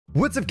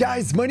What's up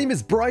guys, my name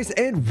is Bryce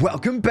and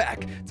welcome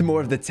back to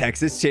more of the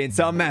Texas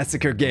Chainsaw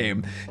Massacre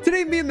game.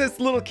 Today me and this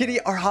little kitty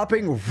are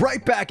hopping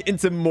right back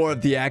into more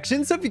of the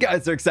action, so if you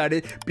guys are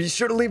excited, be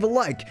sure to leave a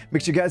like,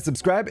 make sure you guys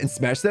subscribe and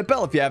smash that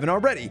bell if you haven't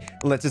already.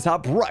 And let's just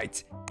hop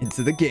right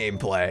into the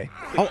gameplay.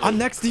 Oh, I'm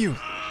next to you.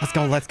 Let's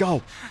go, let's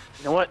go.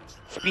 You know what?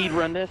 Speed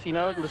run this, you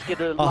know? Let's get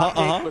the lock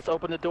let's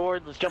open the door,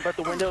 let's jump out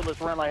the window,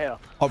 let's run like hell.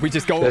 Oh, we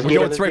just go, we're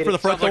going straight for the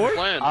front door?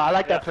 I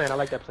like that plan, I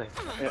like that plan.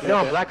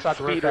 No, Black Sox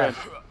Speed run.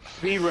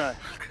 Speed run.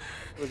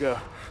 Here we go.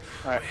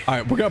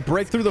 Alright, we're gonna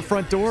break through the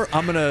front door.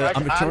 I'm gonna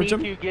charge him.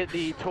 I need to get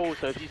the tool,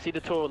 so if you see the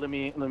tool, let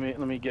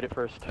me get it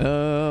first.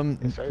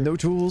 No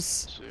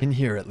tools in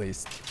here at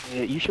least.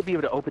 Yeah, you should be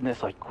able to open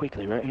this like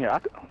quickly, right? Here,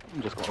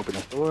 I'm just gonna open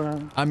this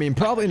door. I mean,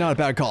 probably not a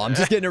bad call. I'm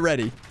just getting it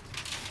ready.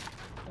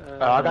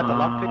 I got the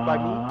lockpick by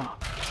me.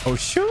 Oh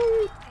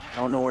shoot! I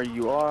don't know where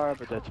you are,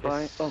 but that's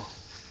fine.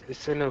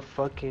 It's in a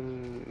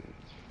fucking.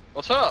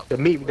 What's up? The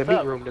meat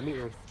room.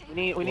 We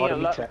need a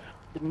lot.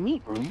 The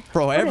meat room?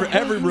 Bro,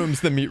 every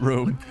room's the meat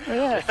room.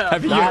 Yeah.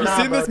 Have you ever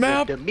seen this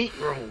map? The meat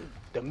room.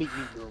 The meat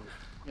room.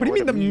 What do you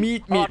mean the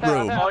meat room?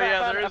 Oh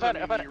yeah, there is a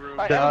meat room.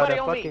 Everybody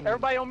on me.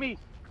 Everybody on me.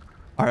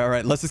 All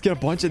right. Let's just get a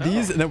bunch of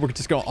these, and then we're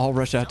just gonna all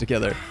rush out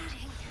together.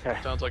 Okay.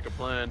 Sounds like a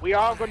plan. We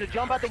are going to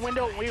jump out the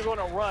window and we're going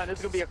to run.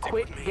 It's going to be a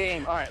quick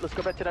game. All right, let's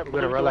go back to that. We're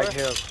going to run like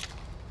hell.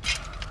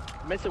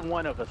 Missing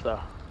one of us though.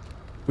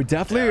 We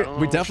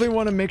definitely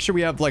want to make sure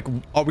we have like.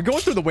 Are we going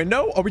through the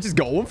window? Are we just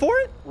going for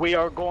it? We're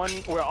all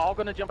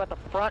going to jump out the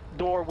front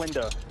door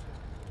window.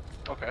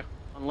 Okay.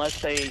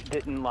 Unless they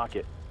didn't lock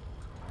it.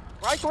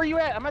 Bryce, where you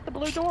at? I'm at the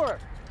blue door.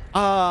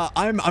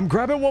 I'm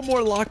grabbing one more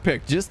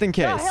lockpick just in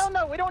case. No, hell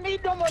no. We don't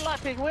need no more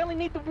lockpick. We only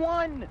need the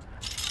one.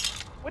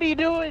 What are you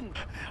doing?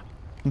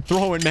 I'm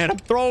throwing, man. I'm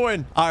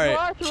throwing. All right. You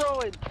are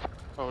throwing.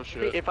 Oh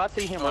shit. If I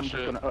see him, I'm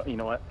just gonna. You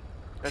know what?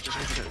 That's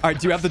just. All right.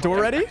 Do you have the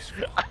door ready?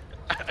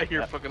 I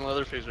hear fucking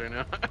Leatherface right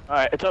now. All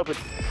right, it's open.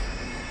 All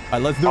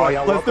right, let's do it.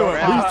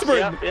 Let's do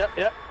it.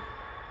 Yep.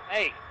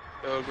 Hey.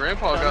 Yo,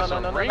 Grandpa got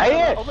some ring.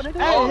 Hey,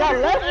 y'all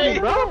left me,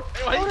 bro.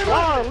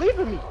 Y'all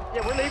leaving me.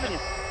 Yeah, we're leaving you.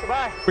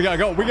 Goodbye. We gotta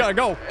go. We gotta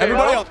go.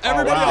 Everybody else.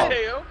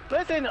 Everybody else.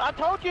 Listen, I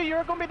told you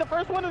were gonna be the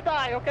first one to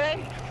die.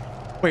 Okay.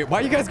 Wait, why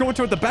are you guys going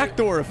toward the back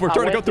door if we're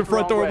trying to go through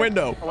front door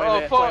window? Oh,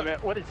 fuck. Wait a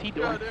minute. What is he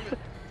doing?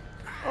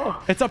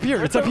 It's up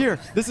here. It's up here.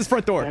 This is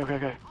front door.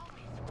 Okay.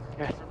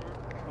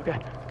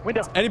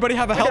 Window. Anybody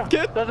have a help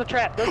kit? There's a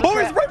trap. He's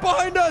right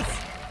behind us.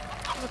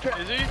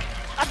 Is he?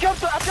 I jumped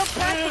past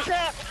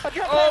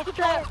the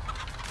trap.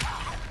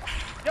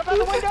 Jump out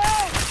the window.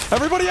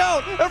 Everybody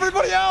out.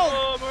 Everybody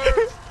out.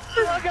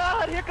 Oh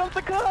God, here comes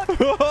the cook.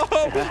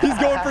 He's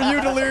going for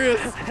you,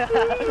 Delirious.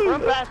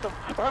 Run past him.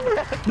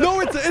 No,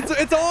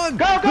 it's on.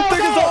 Go. The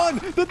thing is on.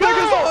 The thing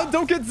is on.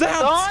 Don't get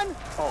zapped. On?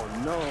 Oh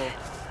no.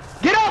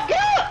 Get up.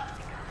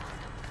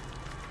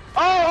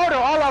 Oh, they're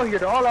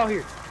all out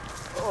here.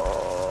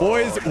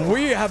 Boys,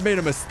 we have made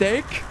a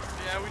mistake.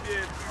 Yeah, we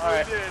did.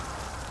 We did.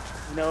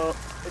 No,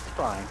 it's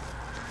fine.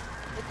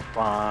 It's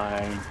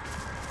fine.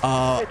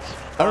 I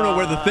don't know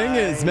where the thing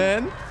is,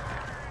 man.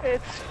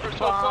 It's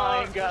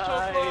fine,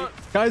 guys.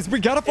 Guys,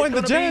 we gotta find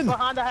the gen. It's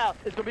behind the house.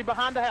 It's gonna be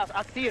behind the house.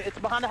 I see it. It's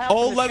behind the house.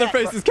 Old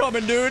Leatherface is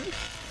coming, dude.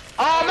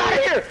 Oh, I'm out of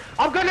here.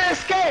 I'm gonna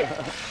escape.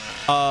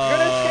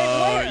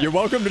 You're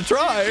welcome to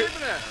try.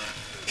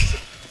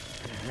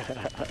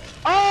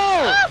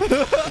 Oh!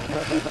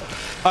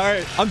 All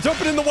right, I'm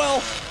jumping in the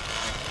well.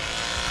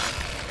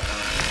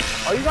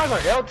 Oh, you guys are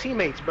L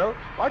teammates, bro.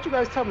 Why'd you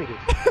guys tell me this?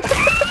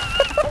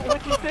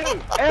 What'd you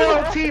do?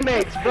 L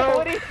teammates,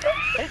 bro.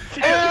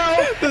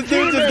 This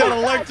dude just got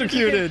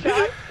electrocuted.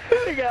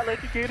 He got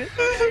electrocuted.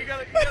 We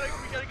gotta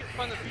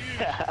find the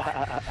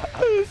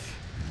fuse.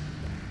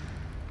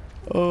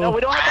 No,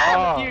 we don't have to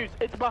find the fuse.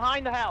 It's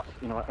behind the house.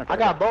 You know what? I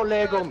got both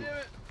leg on me.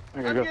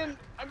 I'm getting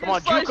Come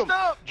on, juke him.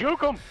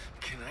 Juke him.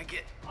 Can I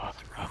get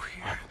through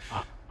here?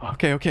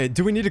 Okay.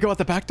 Do we need to go out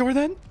the back door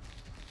then?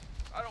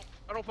 I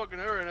don't fucking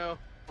know right now.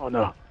 Oh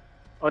no.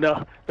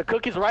 The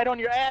cook is right on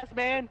your ass,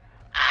 man.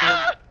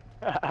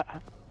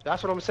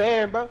 That's what I'm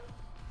saying, bro.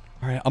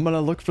 All right, I'm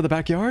gonna look for the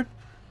backyard.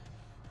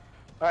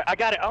 All right, I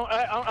got it.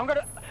 I'm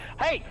gonna.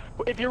 Hey,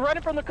 if you're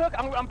running from the cook,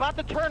 I'm about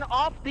to turn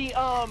off the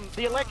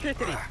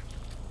electricity.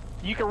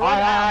 You can run. All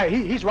right.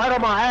 He's right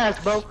on my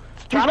ass, bro.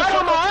 He's right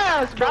on my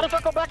ass, bro. Try to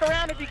circle back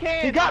around if you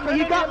can. He got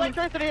me.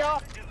 Electricity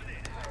off.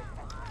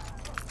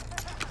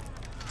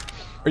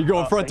 Are you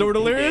going front door,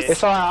 Delirious?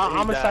 It's alright.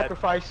 I'm a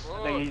sacrifice.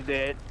 I think he's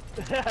dead.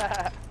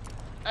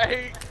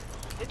 Hey.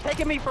 It's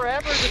taking me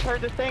forever to turn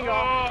this thing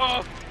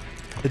off.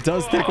 It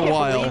does take a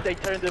while. They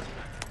turned this.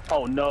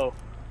 Oh no.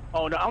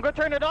 I'm gonna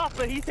turn it off,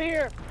 but he's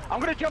here.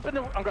 I'm gonna have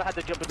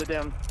to jump into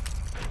them.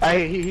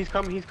 Hey, he's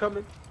coming. He's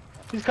coming,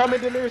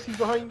 Delirious. He's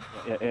behind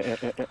you.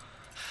 Yeah.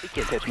 He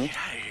can't catch me. Get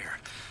out of here.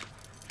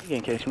 He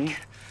can't catch me.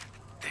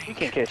 He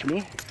can't catch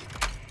me.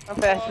 I'm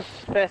fast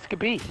as could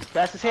be.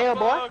 Fast as hell,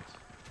 boy.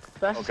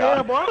 Fast as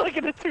hell, boy. Look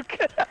at the two.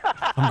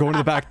 I'm going to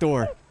the back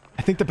door.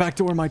 I think the back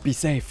door might be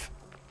safe.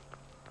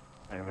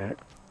 Wait a minute.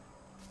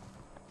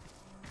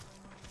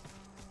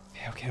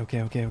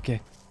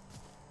 Okay.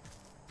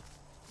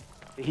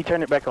 Did he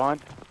turn it back on?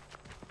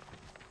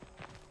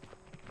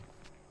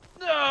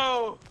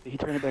 No! Did he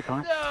turn it back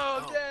on?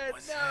 No, Dad,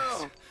 no!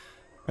 All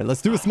right,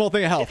 let's do a small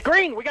thing of health. It's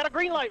green. We got a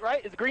green light,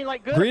 right? Is green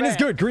light good? Green or is bad?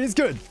 good. Green is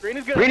good. Green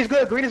is good. Green is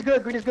good. Green is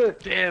good. Green is good.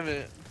 Damn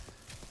it.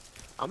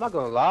 I'm not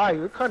gonna lie,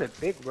 you're kind of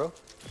thick, bro.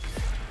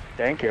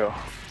 Thank you.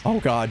 Oh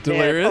God,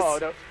 delirious. Yeah, oh,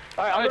 no.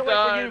 All right, I'm gonna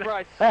wait for you,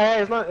 Bryce. Hey,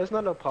 it's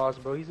not no pause,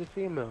 bro. He's a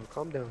female.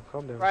 Calm down,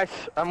 calm down.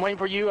 Bryce, I'm waiting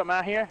for you. I'm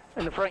out here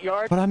in the front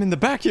yard. But I'm in the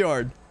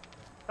backyard.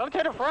 Come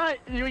to the front.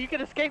 You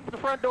can escape the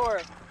front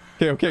door.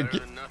 Okay, okay.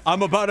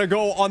 I'm about to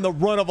go on the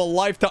run of a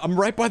lifetime. I'm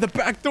right by the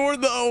back door,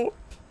 though.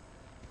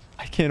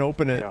 I can't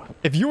open it. Yeah.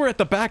 If you were at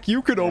the back,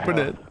 you could open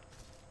it.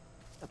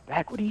 The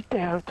back? What are you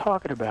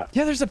talking about?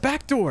 Yeah, there's a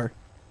back door.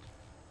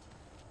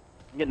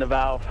 I'm getting the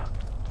valve.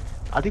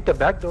 I think the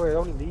back door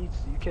only leads.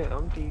 You can't. I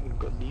don't think you can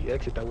go. You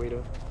exit that way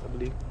though. I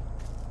believe.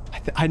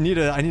 I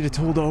need a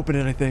tool to open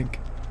it, I think.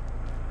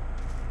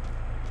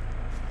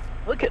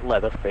 Look at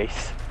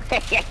Leatherface.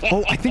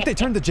 Oh, I think they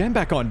turned the gen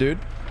back on, dude.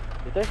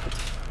 Did they?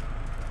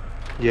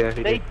 Yeah,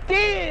 They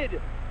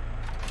did!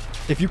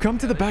 If you come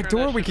to the back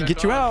door, we can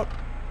get you out.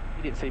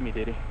 He didn't see me,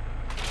 did he?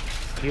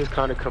 He was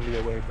kind of coming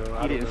your way,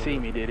 bro. He didn't see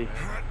me, did he?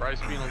 Bryce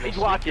being a little He's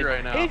watching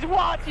right now. He's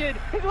watching!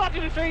 He's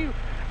watching the stream!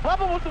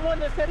 Bubba was the one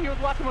that said he was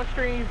watching my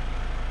stream.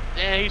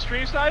 And he's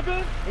stream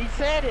sniping? He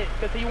said it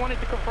because he wanted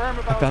to confirm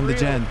if I found the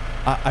gen.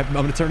 I'm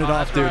gonna turn it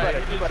off, dude. right.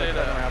 You better turn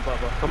around,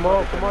 Bubba. Come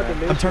on,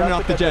 Denise. I'm turning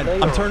off the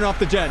gen. I'm turning off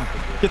the gen.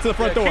 Get to the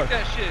front door. Kick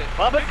that shit.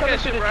 Bubba's Kick coming that to the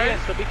shit, gen,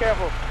 Bryce. so be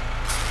careful.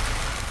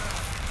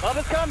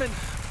 Bubba's coming.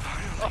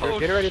 Oh,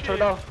 Get it ready to turn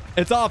shit. off.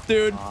 It's off,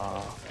 dude.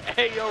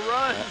 Hey, yo,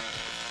 run.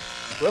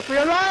 Look for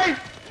your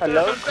life.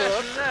 Hello, I'm faster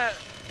Cook. than that.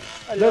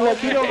 Hello,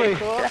 Look, get over Mr.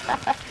 here.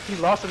 Cook. He's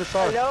lost in the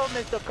sauce. Hello,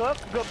 Mr. Cook.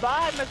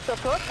 Goodbye, Mr.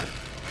 Cook.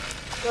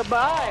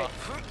 Goodbye.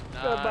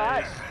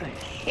 Goodbye.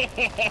 Wait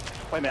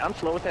a minute, I'm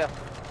slow as hell.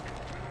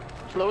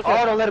 Slow as Oh,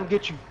 hell. don't let him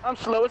get you. I'm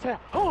slow as hell.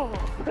 Oh.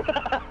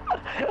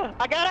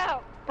 I got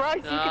out. Bryce,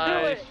 you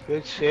can do it.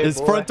 Good shit, Is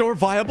boy. front door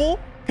viable?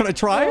 Can I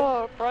try?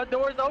 Oh, front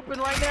door's open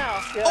right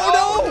now. Yeah.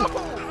 Oh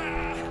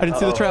no! I didn't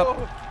see the trap.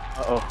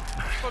 Uh-oh.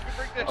 Fucking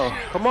break that Oh.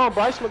 shit. Come on,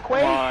 Bryce Come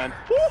McQuaid. on.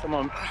 Come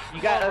on.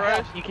 You got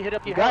Bryce. You can hit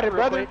up your Got health it,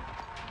 real brother.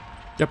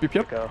 quick.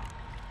 Yep. Go.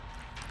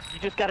 You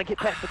just gotta get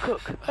past the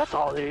cook. That's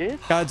all it is.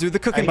 Gotta do the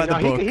cooking by the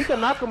He book.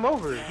 can knock him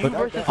over. I'm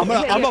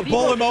gonna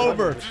bowl him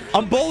over.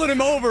 I'm bowling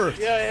him over.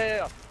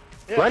 Yeah.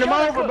 Run him show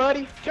the over, cook.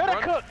 buddy. Show the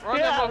Run- cook. run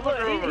Yeah, that motherfucker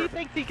look, over. he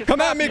thinks he can Come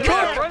stop at me, you. cook.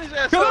 Yeah, run his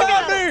ass Come over.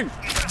 at me.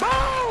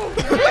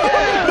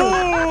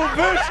 Boom,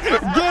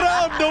 bitch. Get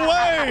out the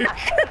way.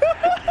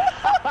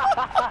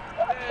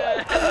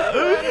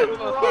 Run this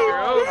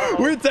motherfucker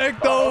over. We take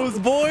those,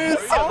 boys.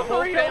 We got the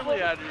whole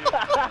family out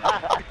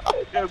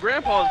here. Yo,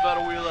 Grandpa's about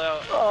to wheel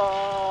out.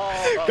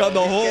 Oh, Got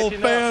the he's whole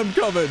catching fam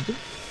coming.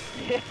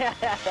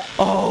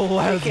 Oh,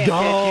 let's can't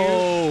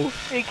go.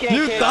 He can't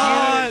You catch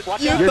thought.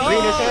 Watch You out. You're green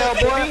as thought. hell,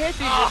 If boy. he hits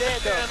you, you're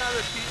dead, Yeah, though.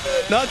 another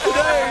piece. Not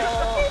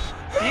today.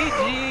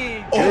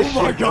 GG. Oh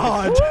my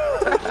God.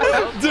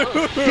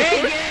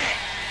 Dude.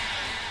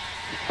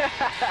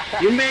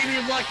 You may be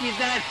lucky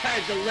that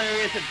time,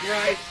 Delirious and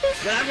Bryce,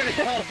 but I'm gonna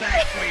call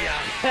back for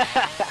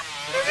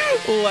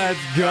you. Let's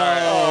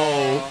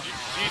go.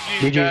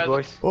 GG's, GG's,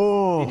 boys.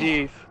 Oh.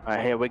 GG's. All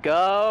right, here we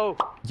go.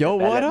 Yo,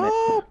 what Bad admit.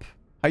 up?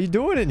 How you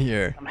doing in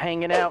here? I'm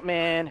hanging out,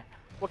 man.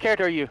 What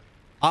character are you?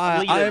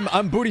 Leader.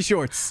 I'm Booty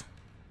Shorts.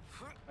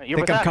 You're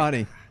Think I'm beside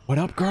Connie. What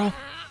up, girl?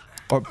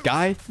 Or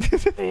guy?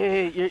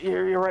 Hey,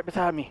 you're right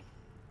beside me.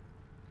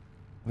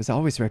 Was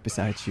always right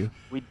beside you.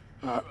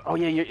 Oh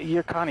yeah,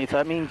 you're Connie. So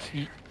that means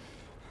you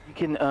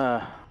can.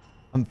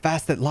 I'm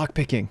fast at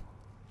lockpicking.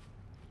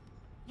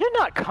 You're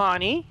not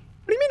Connie.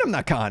 What do you mean I'm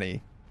not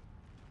Connie?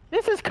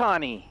 This is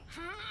Connie.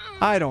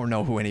 I don't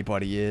know who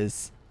anybody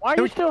is. Why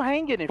are you still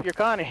hanging if you're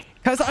Connie?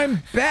 Cause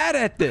I'm bad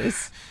at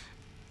this.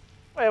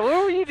 Wait,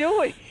 what were you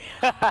doing?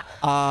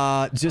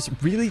 Just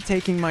really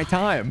taking my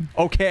time.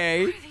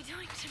 Okay.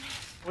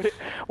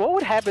 What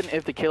would happen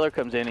if the killer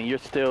comes in and you're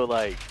still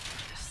like?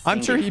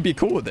 I'm sure he'd be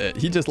cool with it.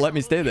 He just let me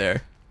stay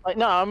there. Like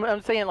no,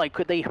 I'm saying like,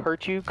 could they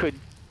hurt you? Could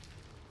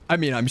I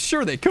mean, I'm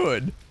sure they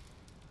could.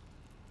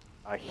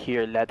 I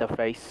hear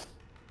Leatherface?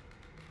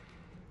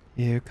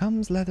 Here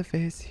comes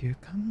Leatherface. Here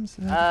comes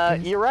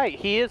Leatherface. You're right.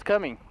 He is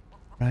coming.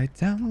 Right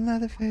down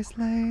Leatherface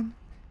Lane.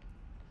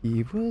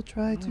 He will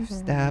try to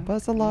stab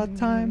us a lot of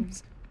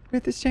times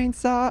with his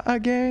chainsaw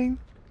again.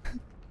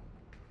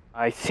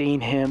 I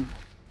seen him.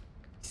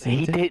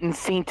 He didn't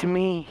seem to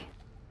me.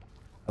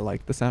 I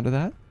like the sound of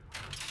that.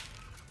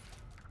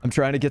 I'm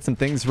trying to get some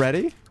things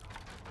ready.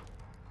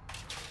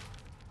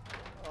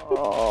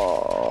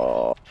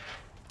 Oh,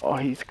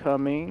 he's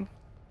coming.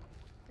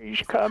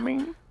 He's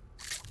coming.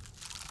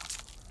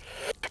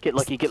 Get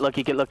lucky, get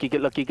lucky, get lucky,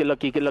 get lucky, get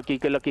lucky, get lucky,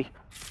 get lucky.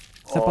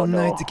 Step all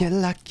night to get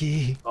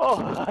lucky.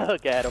 Oh,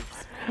 look at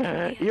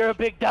him. You're a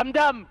big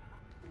dum-dum.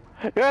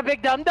 You're a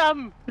big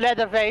dum-dum,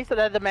 Leatherface,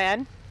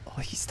 Leatherman. Oh,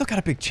 he's still got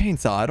a big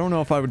chainsaw. I don't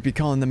know if I would be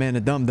calling the man a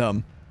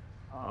dum-dum.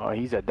 Oh,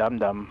 he's a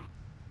dum-dum.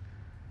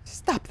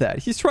 Stop that.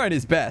 He's trying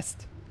his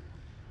best.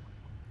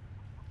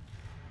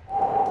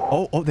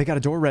 Oh, they got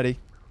a door ready.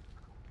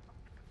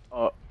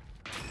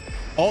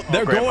 Oh,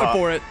 they're Grandpa. going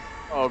for it.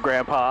 Oh,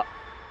 Grandpa.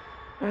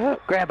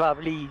 Grandpa,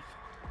 please.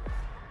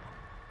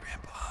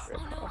 Grandpa.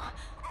 Oh no.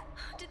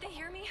 Did they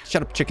hear me?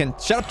 Shut up, chicken.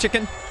 Shut up,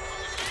 chicken.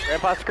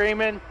 Grandpa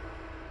screaming.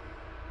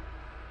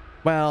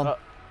 Well,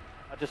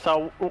 I just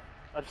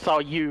saw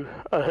you.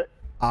 You're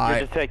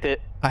detected.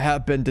 I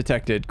have been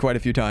detected quite a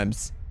few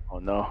times. Oh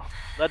no.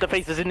 Let the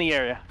faces in the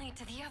area. Lead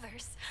to the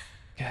others.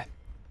 Okay.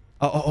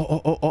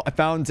 Oh, I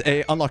found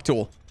a unlock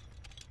tool.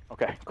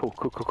 Okay, cool.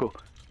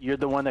 You're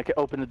the one that can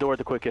open the door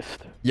the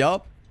quickest.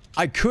 Yup.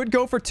 I could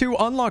go for 2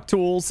 unlock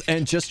tools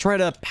and just try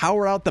to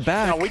power out the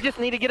back. No, we just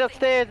need to get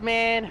upstairs,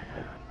 man.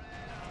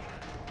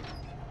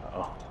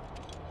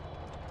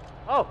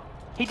 Oh,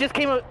 he just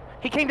came up.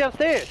 He came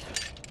downstairs.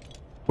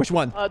 Which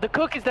one? The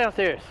cook is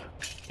downstairs.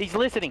 He's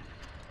listening.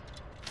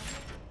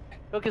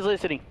 Cook is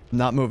listening.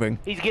 Not moving.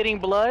 He's getting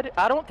blood.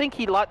 I don't think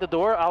he locked the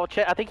door. I'll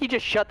check. I think he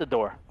just shut the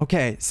door.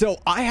 Okay, so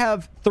I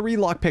have 3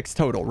 lockpicks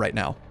total right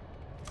now.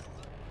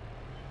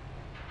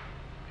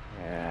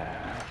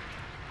 Yeah.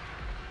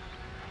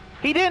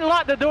 He didn't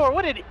lock the door.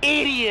 What an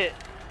idiot.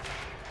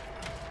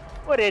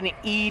 What an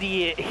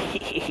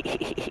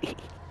idiot.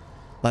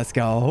 Let's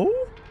go.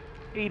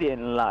 He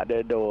didn't lock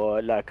the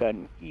door like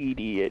an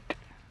idiot.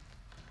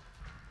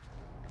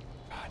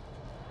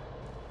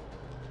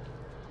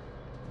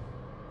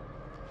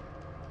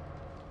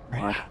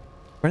 Right.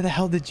 Where the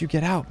hell did you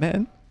get out,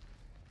 man?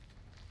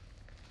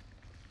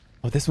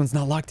 Oh, this one's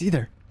not locked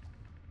either.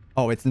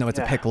 Oh, it's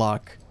a pick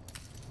lock.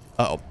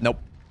 Uh-oh, nope.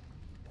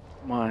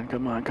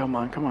 Come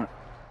on.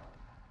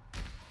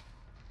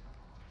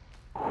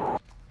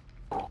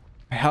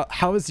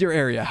 How is your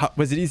area?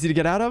 Was it easy to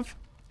get out of?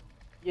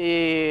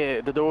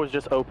 Yeah, the door was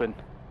just open.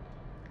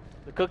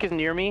 The cook is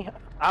near me.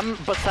 I'm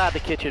beside the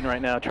kitchen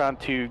right now trying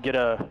to get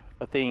a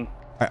thing.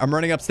 All right, I'm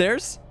running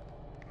upstairs.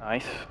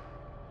 Nice.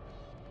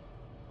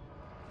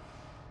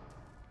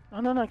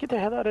 No, get the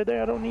hell out of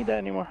there. I don't need that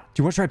anymore.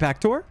 Do you want to try back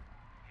door?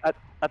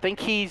 I think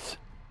he's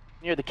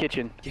near the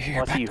kitchen. Here,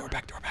 Oh, I see you.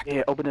 back door.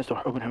 Yeah, open this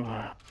door. Open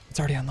it. It's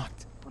already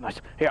unlocked. Oh,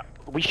 nice. Here,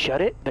 we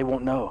shut it. They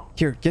won't know.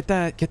 Here, get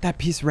that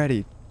piece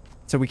ready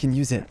so we can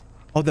use it.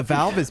 Oh, the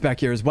valve is back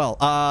here as well.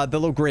 The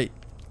little grate.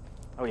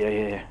 Oh,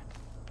 yeah.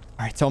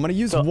 All right, so I'm going to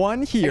use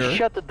one here. I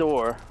shut the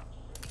door.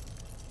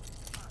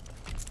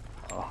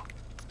 Oh.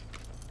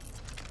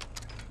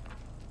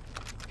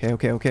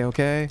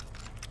 Okay.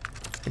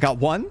 I got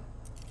 1.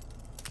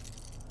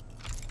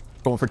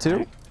 Going for 2.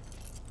 All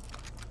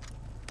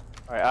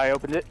right, I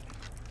opened it.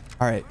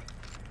 All right.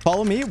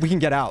 Follow me. We can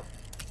get out.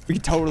 We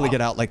can totally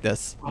get out like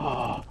this.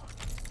 Oh.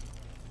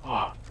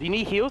 Do you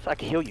need heals? I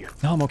can heal you.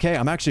 No, I'm okay.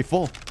 I'm actually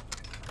full.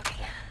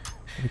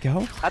 There we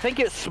go. I think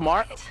it's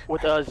smart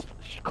with us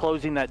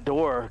closing that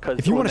door because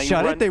If you want to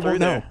shut it, they won't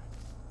know.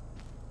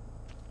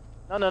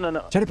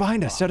 No. Shut it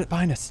behind us. Shut it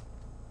behind us.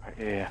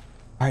 Yeah.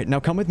 All right, now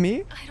come with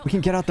me. We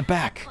can get out the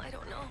back. I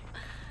don't know.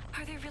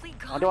 Are they really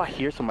gone? How do I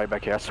hear somebody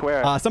back here? I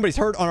swear. Somebody's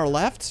hurt on our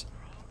left.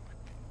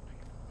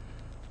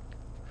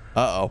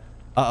 Uh-oh.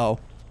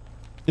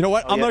 You know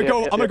what? I'm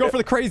gonna go for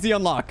the crazy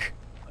unlock.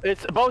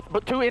 It's both,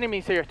 but 2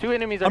 enemies here. 2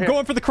 enemies are here. I'm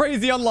going for the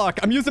crazy unlock.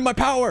 I'm using my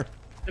power.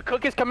 The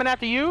cook is coming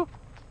after you.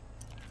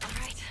 All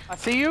right. I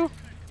see you.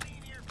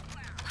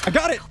 I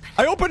got it.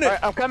 I opened it. All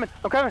right, I'm coming.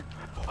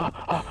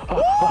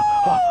 Woo!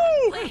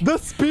 The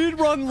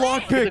speedrun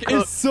lockpick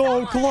is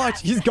so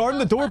clutch. He's guarding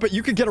the door, but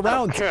you can get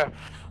around.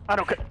 I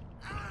don't care.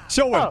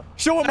 Show him. Oh,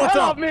 Show him what's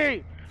help up.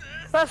 me.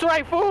 That's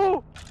right,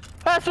 fool.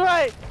 That's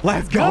right.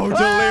 Let's go,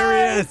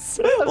 Delirious.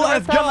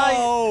 Let's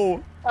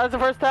go. That's the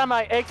first time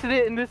I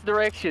exited in this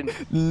direction.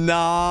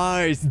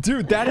 Nice.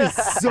 Dude, that is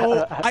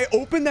so... I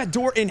opened that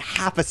door in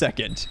half a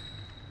second.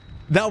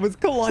 That was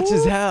clutch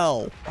as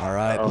hell. All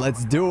right,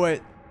 let's do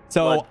it.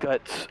 So... Blood,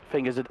 guts,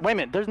 fingers... Wait a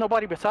minute. There's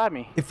nobody beside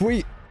me. If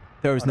we...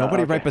 There was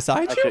nobody right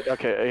beside you?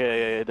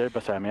 Okay, yeah. They're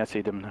beside me. I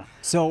see them now.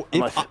 So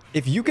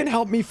if you can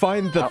help me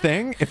find the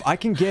thing, if I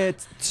can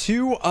get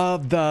 2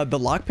 of the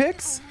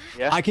lockpicks,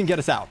 I can get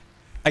us out.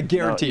 I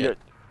guarantee it.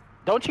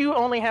 Don't you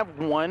only have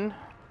 1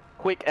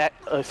 quick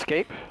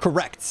escape?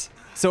 Correct.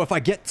 So if I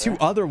get 2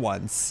 other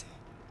ones,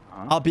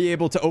 I'll be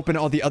able to open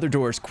all the other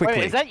doors quickly.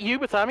 Wait, is that you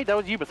beside me? That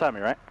was you beside me,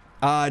 right?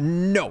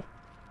 No.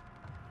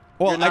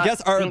 Well, I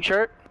guess our... Pink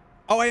shirt?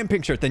 Oh, I am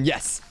pink shirt then,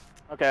 yes.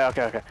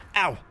 Okay.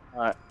 Ow. All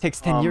right. Takes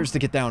 10 years to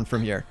get down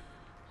from here.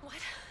 What?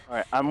 All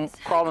right, I'm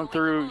crawling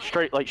through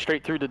straight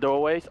through the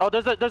doorways. Oh,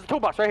 there's a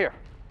toolbox right here.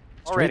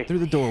 Straight through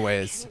the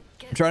doorways.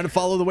 I'm trying to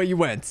follow the way you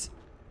went.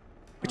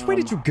 Which way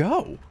did you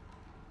go?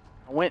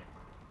 I went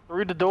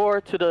through the door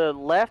to the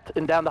left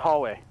and down the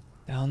hallway.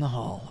 Down the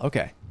hall.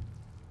 Okay.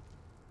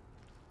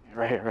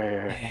 Right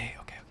here. Hey,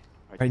 okay.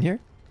 Right in here?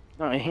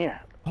 No, in here.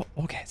 Oh,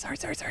 okay. Sorry.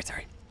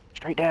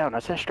 Straight down. I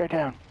said straight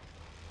down.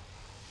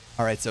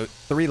 All right, so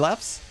 3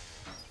 lefts.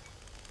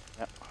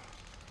 Yep.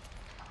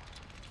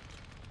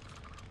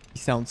 He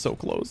sounds so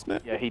close,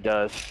 man. Yeah, he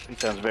does. He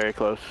sounds very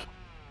close.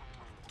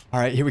 All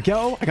right, here we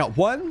go. I got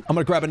 1. I'm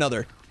gonna grab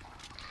another.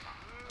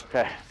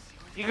 Okay.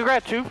 You can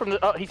grab 2 from the...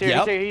 Oh, he's here.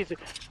 Yep.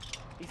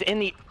 He's in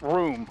the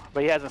room,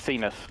 but he hasn't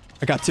seen us.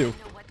 I got 2. I know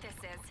what this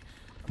is.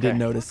 Didn't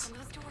notice. Those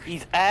doors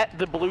He's at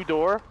the blue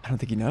door. I don't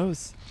think he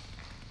knows.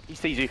 He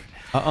sees you.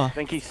 Uh-uh. I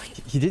think he's...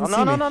 He didn't see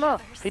no, me. no.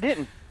 He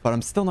didn't. But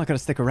I'm still not going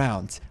to stick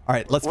around. All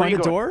right, let's Where find you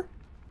a going? door.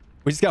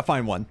 We just got to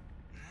find one.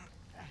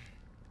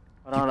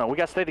 I don't know. We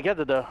got to stay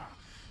together, though.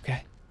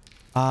 Okay.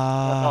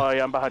 Oh,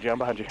 yeah, I'm behind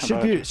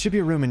you. Should be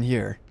a room in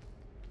here.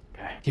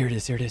 Okay. Here it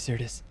is. Here it is. Here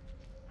it is.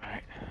 All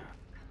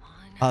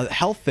right.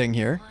 Health thing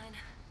here. Come on.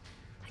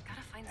 I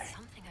gotta find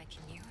something I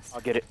can use.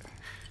 I'll get it.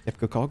 Yep,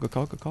 good call. Good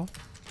call. Good call.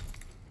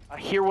 I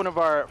hear one of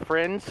our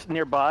friends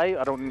nearby.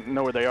 I don't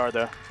know where they are,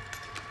 though.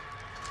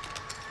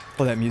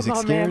 Oh, that music Come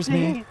on, man, scares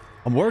me. please.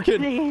 I'm working.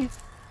 Please.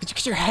 Did you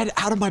get your head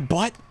out of my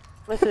butt?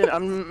 Listen,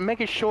 I'm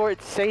making sure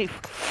it's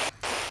safe.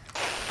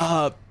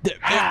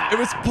 It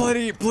was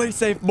plenty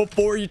safe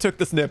before you took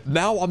the snip.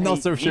 Now I'm not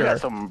so sure. You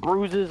got some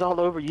bruises all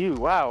over you.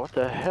 Wow, what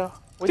the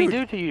hell? What did he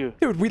do to you?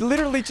 Dude, we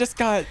literally just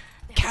got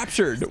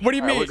captured. What do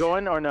you mean? We're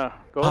going or no?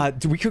 Go.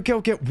 We could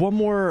go get one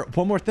more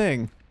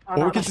thing. Oh, or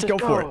no, we could let's just go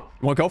for it. You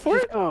want to go for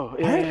it? Oh,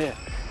 yeah, All right. yeah.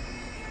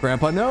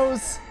 Grandpa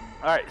knows.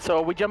 All right, so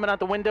are we jumping out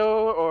the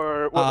window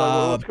or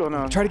what's going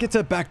on? Try to get to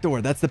the back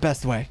door. That's the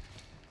best way.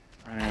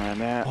 All right,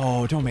 man.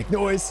 Oh, don't make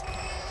noise.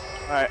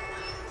 All right,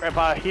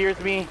 Grandpa hears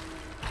me.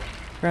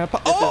 Grandpa.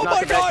 This is Oh not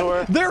my the back door.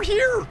 God! They're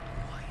here.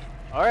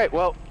 All right,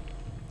 well,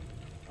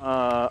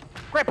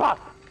 Grandpa,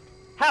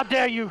 how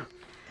dare you?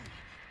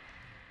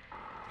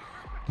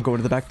 I'm going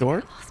to the back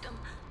door. Lost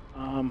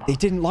him. They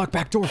didn't lock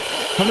back door.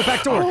 Come to the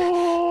back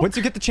door. Once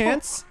you get the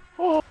chance,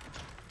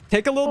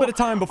 take a little bit of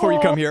time before you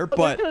come here,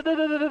 but... They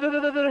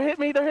hit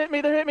me.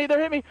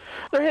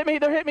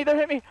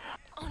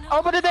 Oh no.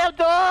 Open the damn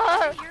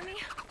door! Hear me?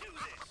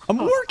 I'm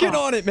working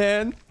on it,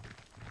 man.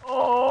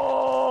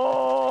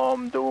 Oh,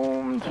 I'm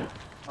doomed.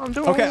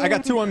 Okay, I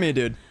got two on me,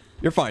 dude.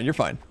 You're fine. You're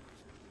fine.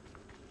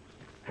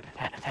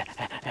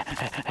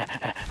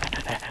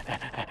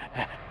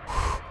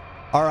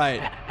 All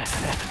right.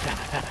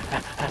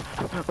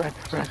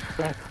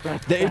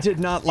 They did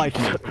not like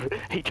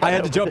me. I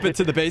had to jump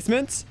into the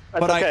basement,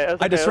 but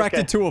I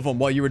distracted two of them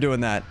while you were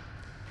doing that.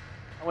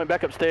 I went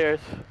back upstairs.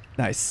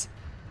 Nice.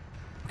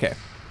 Okay.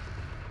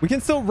 We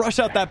can still rush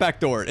out that back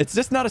door. It's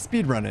just not a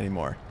speed run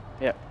anymore.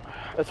 Yep,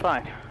 that's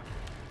fine.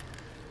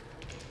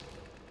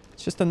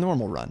 It's just a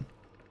normal run.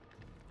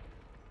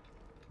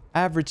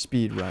 Average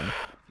speed run, if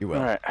you will.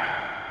 All right.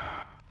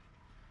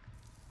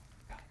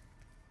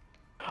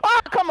 Oh,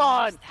 come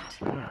on!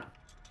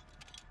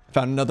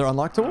 Found another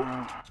unlock tool?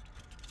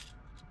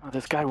 Oh,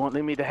 this guy won't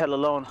leave me the hell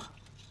alone.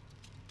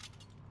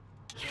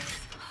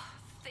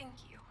 Thank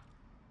you.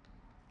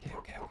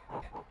 Okay.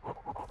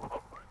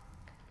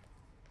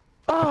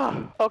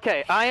 Oh,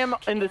 okay, I am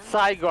in the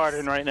side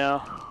garden right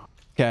now.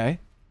 Okay.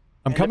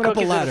 I'm And coming up a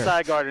the cook is in ladder. the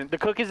side garden. The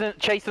cook isn't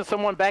chasing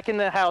someone back in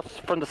the house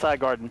from the side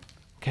garden.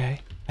 Okay.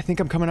 I think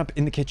I'm coming up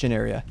in the kitchen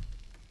area.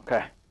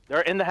 Okay.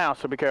 They're in the house,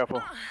 so be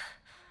careful.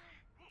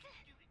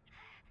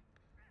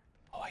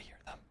 Oh, I hear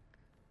them.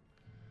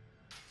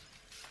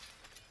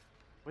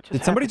 What just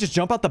Did somebody happened? just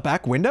jump out the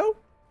back window?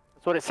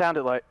 That's what it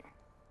sounded like.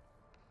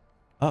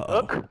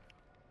 Uh-oh.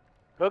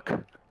 Cook!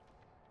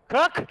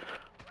 God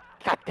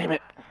damn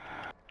it.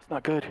 It's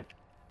not good.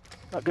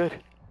 It's not good.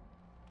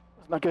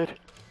 It's not good.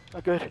 It's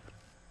not good.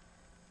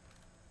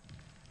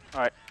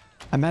 Alright.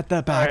 I'm at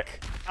the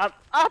back. I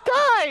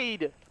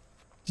died!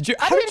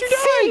 How did you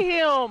die? see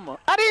him!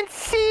 I didn't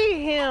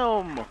see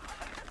him!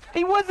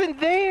 He wasn't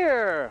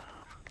there!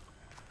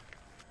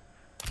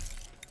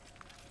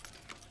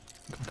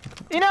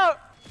 You know,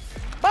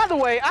 by the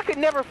way, I could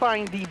never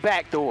find the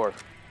back door.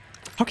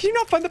 How can you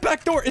not find the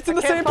back door? It's in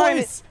the same find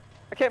place.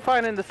 I can't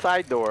find it in the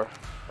side door.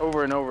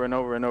 Over and over and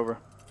over and over.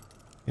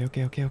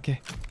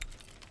 Okay.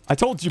 I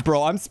told you,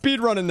 bro. I'm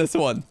speedrunning this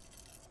one.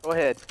 Go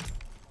ahead.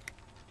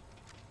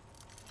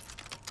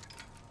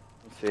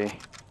 Let's see.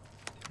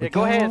 Yeah,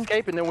 go ahead and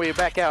escape, and then we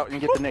back out and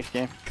get the next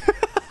game.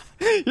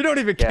 You don't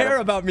even care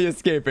about me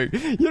escaping.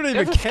 You don't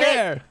even Just escape.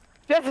 care.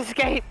 Just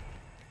escape.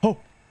 Oh.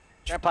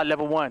 Grandpa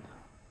level 1.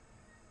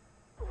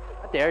 I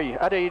dare you.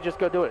 I dare you just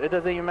go do it. It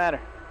doesn't even matter.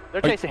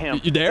 They're chasing him.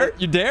 You dare?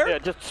 You dare? Yeah,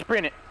 just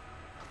sprint it.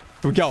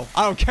 Here we go.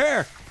 I don't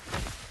care.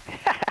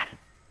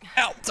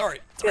 Ow, sorry.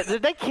 Yeah,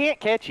 they can't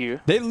catch you.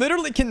 They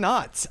literally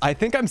cannot. I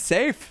think I'm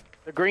safe.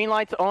 The green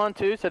light's on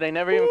too, so they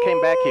never even came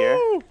back here.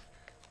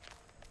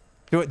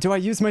 Do I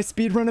use my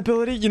speedrun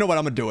ability? You know what?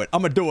 I'm gonna do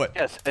it.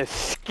 Yes,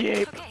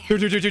 escape. Okay.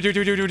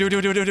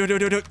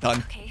 Done.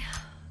 Okay.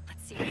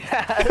 Let's see.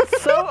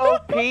 It's so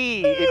OP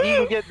if you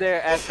can get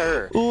there as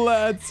her.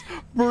 Let's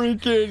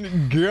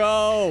freaking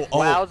go. Oh,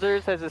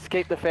 Wowzers has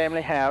escaped the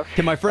family house.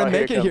 can my friend Oh,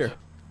 make it comes. here?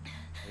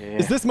 Yeah.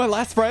 Is this my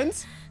last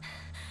friends?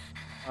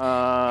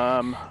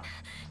 No,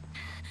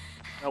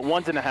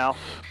 one's in the house.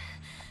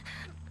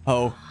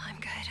 Oh, I'm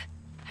good.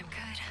 I'm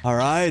good. all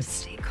right.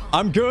 Stay calm.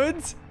 I'm good.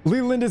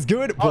 Leland is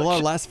good. Will our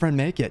shit. last friend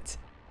make it?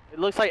 It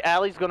looks like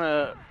Allie's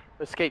gonna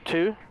escape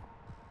too.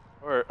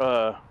 Or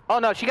oh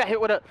no, she got hit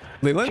with a.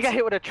 Leland? She got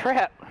hit with a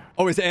trap.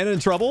 Oh, is Anna in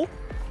trouble?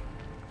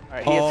 All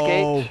right, he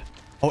escaped.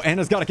 Oh,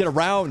 Anna's got to get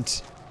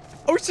around.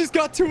 Oh, she's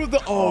got two of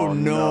the. Oh,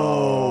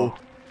 no.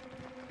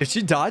 If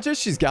she dodges,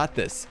 she's got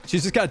this.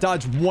 She's just got to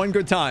dodge one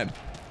good time.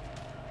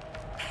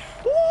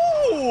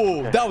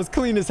 Oh, that was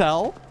clean as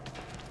hell.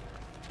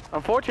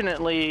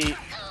 Unfortunately,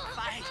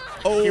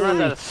 Oh, she runs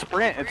out of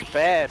sprint. It's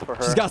bad for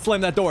her. she's got to slam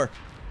that door.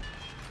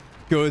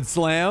 Good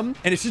slam.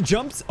 And if she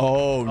jumps,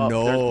 oh There's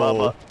no.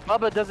 Bubba.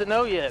 Bubba doesn't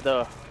know yet,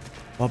 though.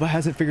 Bubba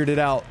hasn't figured it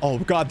out. Oh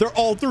God, they're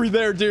all three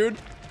there, dude.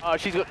 Oh,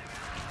 she's good.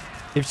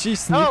 If she No,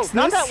 sneaks this.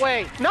 not that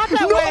way. Not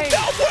that Not way.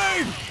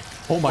 that way.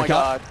 Oh my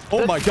God. Oh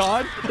The- my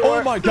God.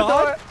 door, Oh my the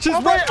God. door. She's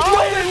Oh, right. oh,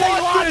 No, he he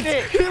locked locked it.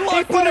 it. He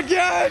locked it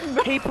again.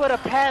 He put a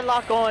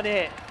padlock on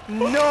it.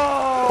 No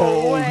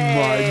Oh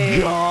way.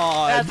 my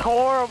God. That's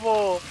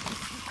horrible.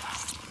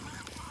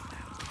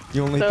 The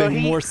only So thing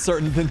he- more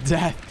certain than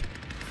death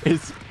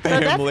is So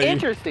that's family.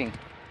 interesting.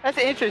 That's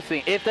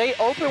interesting. If they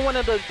open one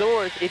of those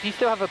doors, if you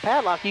still have a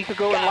padlock, you could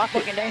go and lock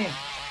it.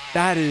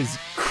 That is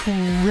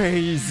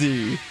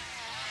crazy.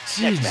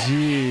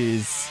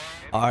 GG's.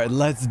 All right,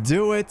 let's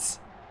do it.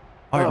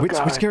 All right, Oh, which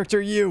God. character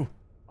are you?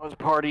 I was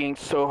partying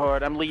so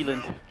hard. I'm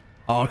Leland.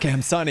 Oh, okay,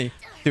 I'm Sunny.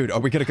 Dude, are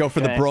we gonna go for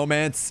the Okay.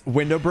 bromance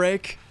window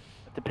break?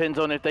 It depends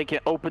on if they can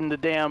open the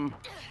damn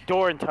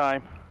door in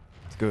time.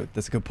 That's good.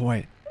 That's a good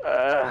point.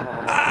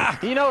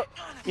 You know,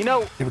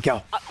 Here we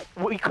go.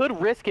 we could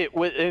risk it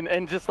with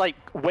and just like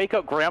wake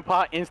up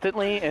Grandpa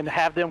instantly and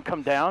have them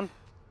come down.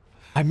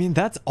 I mean,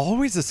 that's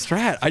always a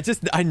strat.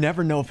 I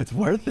never know if it's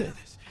worth it.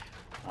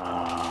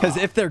 Because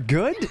if they're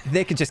good,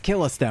 they could just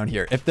kill us down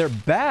here. If they're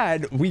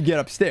bad, we get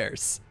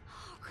upstairs.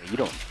 You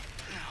don't.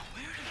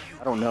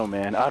 I don't know,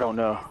 man. I don't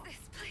know.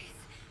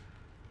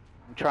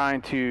 I'm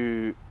trying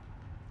to,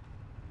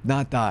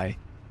 Not die.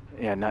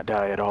 not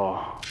die at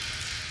all.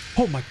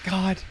 Oh my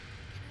God.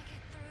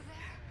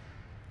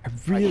 I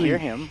really hear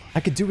him. I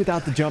could do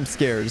without the jump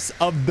scares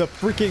of the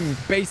freaking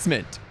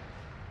basement.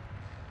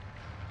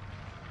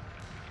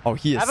 Oh,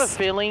 he I have a is.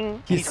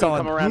 feeling he's he's gonna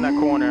sawing- come around that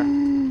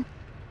corner.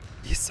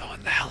 He's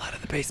sawing the hell out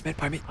of the basement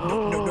by me.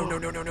 No, no, no, no,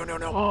 no, no, no, no,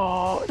 no.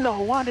 Oh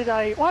no! Why did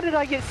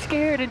I get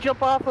scared and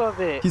jump off of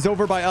it? He's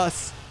over by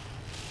us.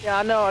 Yeah,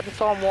 I know. I just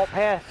saw him walk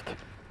past.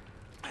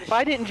 If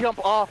I didn't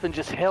jump off and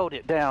just held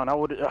it down, I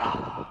would.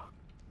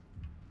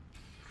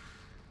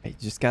 Hey, you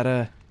just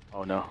gotta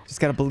Oh no,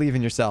 believe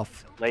in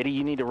yourself. lady,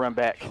 you need to run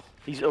back.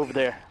 He's over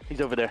there.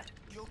 He's over there.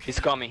 He's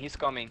coming. He's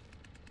coming.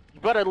 You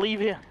better leave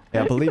here.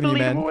 Yeah, I believe in you,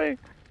 Leave him man. away.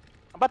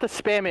 I'm about to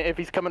spam it if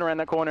he's coming around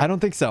that corner. I don't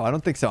think so. I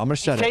don't think so. I'm gonna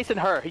shut He's it. chasing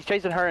her. He's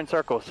chasing her in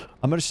circles.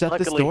 I'm gonna shut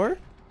this Luckily. door.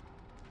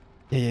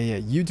 Yeah.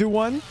 You do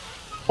one.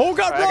 Oh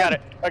God, All right, run!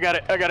 I got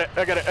it.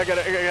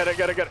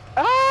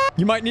 Ah!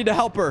 You might need to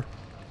help her.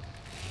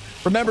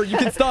 Remember, you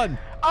can stun.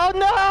 Oh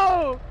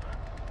no!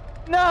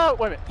 No!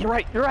 Wait a minute. You're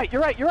right.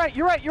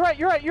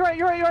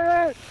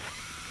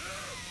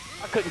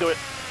 I couldn't do it.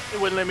 It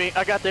wouldn't let me.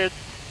 I got there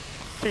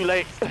too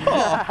late.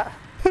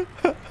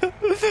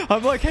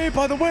 I'm like, hey,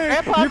 by the way,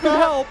 Grandpa's you can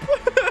up. help.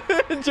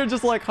 And you're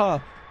just like, huh?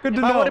 Good to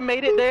If I would know. have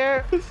made it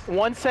there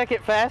 1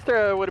 second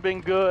faster, it would have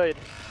been good.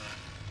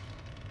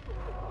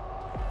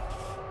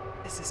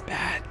 This is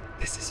bad.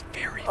 This is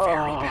very Oh.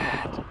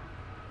 bad.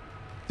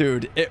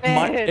 Dude, it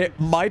Man.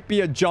 might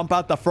be a jump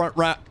out the front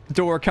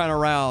door kind of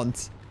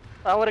round.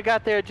 I would have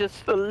got there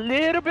just a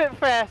little bit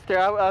faster.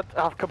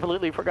 I've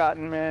completely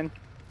forgotten, man.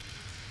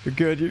 You're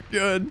good. You're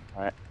good.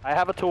 All right. I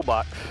have a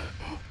toolbox.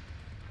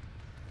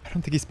 I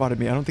don't think he spotted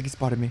me.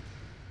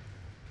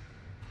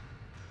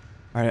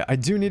 All right, I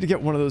do need to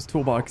get one of those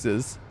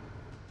toolboxes.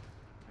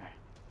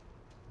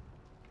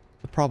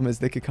 The problem is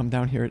they could come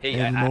down here at Hey,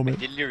 any moment.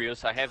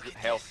 Delirious. I have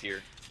health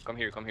here. Come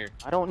here. Come here.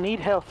 I don't need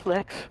health,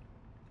 Lex.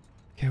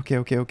 Okay.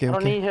 I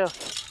don't need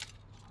health.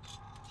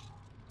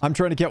 I'm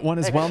trying to get one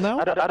as well now.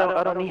 I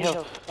don't need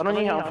health. I don't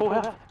need health. I'm full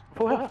health.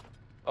 Full health.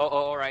 Oh,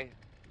 all right.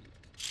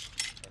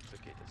 That's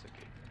okay.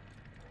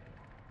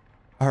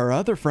 Our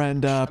other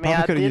friend probably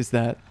I could have did- used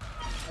that.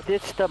 I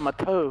did stub my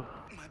toe,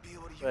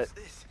 but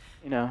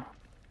you know.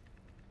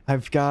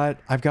 I've got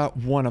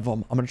one of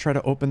them. I'm gonna try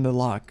to open the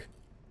lock.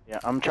 Yeah,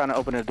 I'm trying to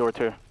open the door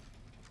too.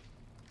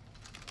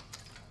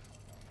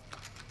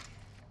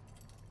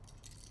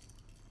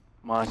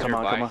 Come on, come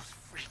on, come on.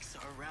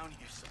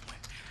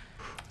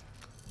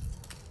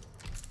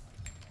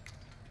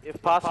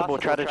 If possible,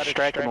 try to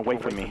distract him away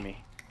from me.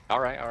 All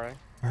right. All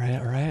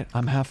right.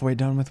 I'm halfway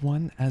done with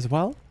one as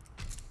well.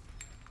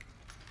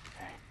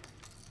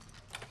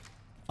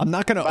 I'm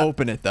not gonna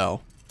open it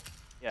though.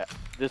 Yeah,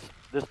 this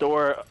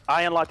door,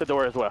 I unlocked the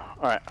door as well.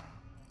 All right.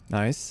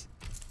 Nice.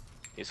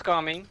 He's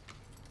coming.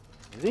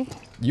 Is he?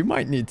 You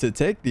might need to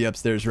take the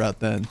upstairs route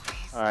then.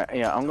 All right,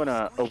 yeah, I'm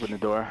gonna open the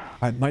door. All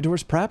right, my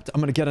door's prepped.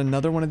 I'm gonna get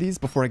another one of these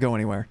before I go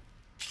anywhere.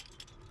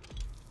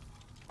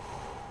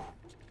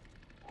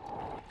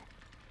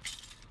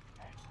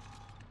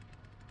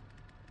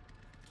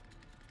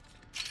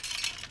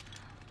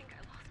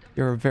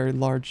 You're a very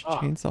large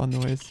chainsaw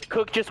noise.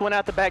 Cook just went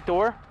out the back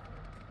door.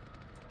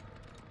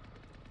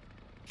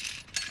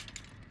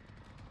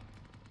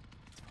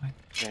 Fine.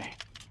 Okay.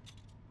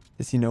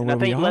 Does he know And I where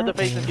we think are?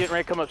 Leatherface is getting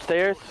ready to come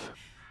upstairs.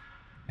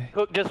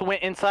 Cook just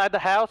went inside the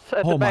house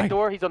at the back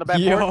door. He's on the back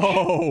porch.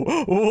 Yo,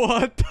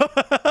 what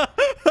the?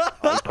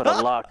 put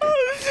a lock.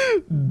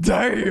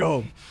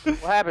 Damn. What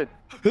happened?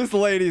 This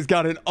lady's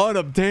got an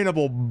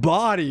unobtainable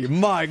body.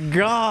 My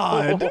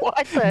God. What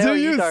the hell Do are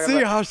you you talking see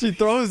about? how she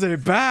throws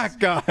it back,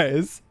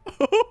 guys?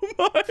 Oh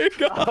my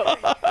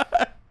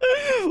God.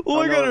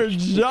 Look at her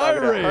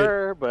gyrate.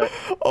 Her, but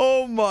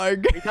Oh my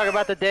God. you talking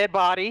about the dead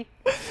body?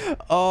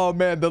 Oh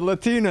man, the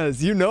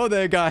Latinas, you know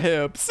they got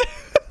hips.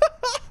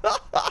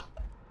 What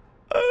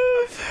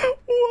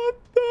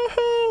the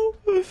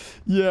hell?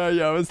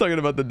 Yeah, I was talking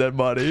about the dead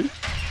body.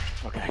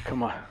 Okay,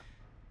 come on.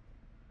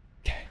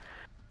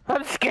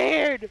 I'm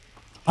scared.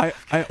 I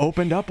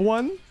opened up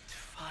one,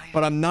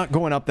 but I'm not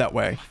going up that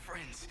way.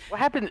 What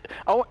happened?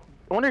 I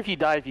wonder if you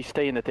die if you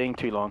stay in the thing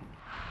too long.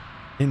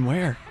 In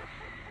where?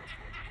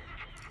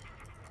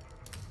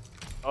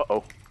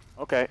 Uh-oh.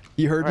 Okay.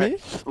 You heard All right, me?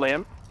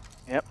 Slam.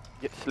 Yep.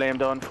 Get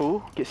slammed on,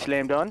 fool. Get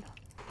slammed on. Know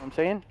what I'm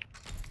saying?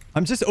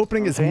 I'm just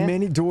opening as Okay.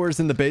 many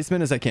doors in the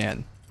basement as I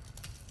can.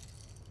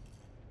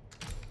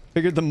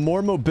 Figured the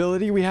more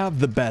mobility we have,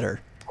 the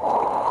better.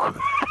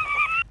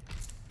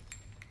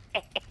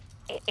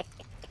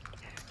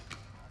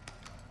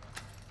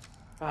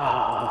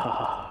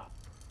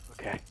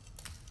 Okay.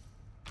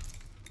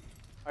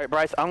 All right,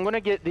 Bryce. I'm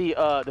gonna get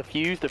the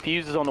fuse. The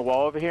fuse is on the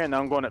wall over here, and then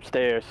I'm going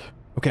upstairs.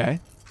 Okay.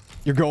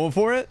 You're going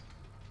for it?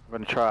 I'm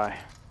gonna try.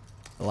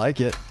 I like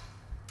it.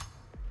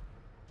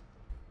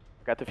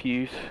 Got the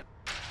fuse.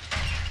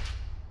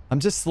 I'm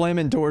just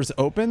slamming doors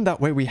open.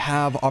 That way we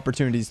have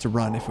opportunities to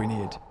run if we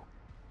need.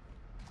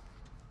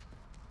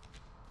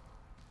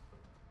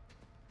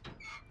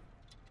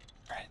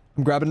 Alright.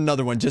 I'm grabbing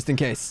another one just in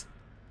case.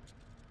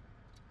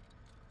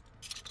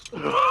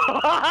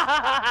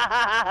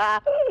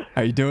 How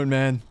you doing,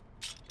 man?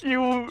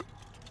 You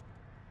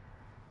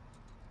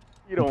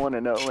don't want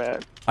to know,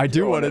 man. I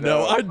do want to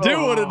know. I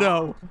do want to Oh.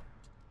 know.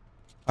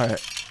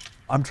 Alright.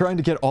 I'm trying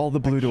to get all the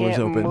blue doors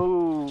Can't open.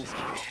 move.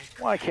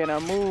 Why can't I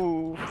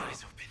move?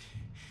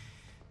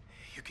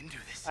 You can do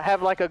this. I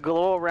have like a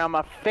glow around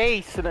my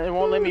face, and it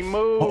won't let me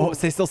move. Oh,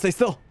 stay still, stay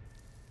still.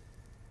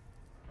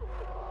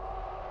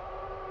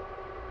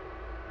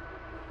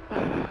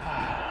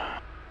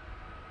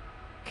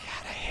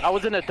 I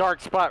was in a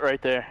dark spot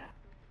right there.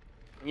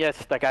 Yes,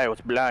 that guy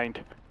was blind.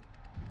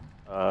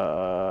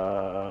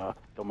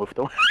 Don't move,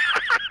 don't.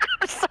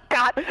 Oh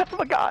God! Oh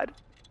my God!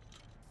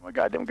 Oh my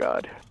goddamn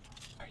God!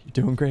 You're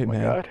doing great,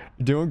 man. God.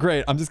 You're doing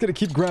great. I'm just gonna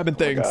keep grabbing Oh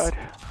my things. God!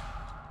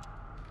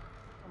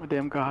 Oh my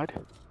damn God!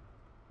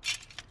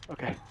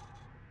 Okay.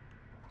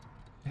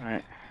 All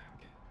right.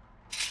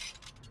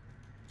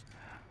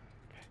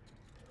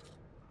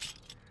 Just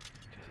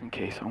in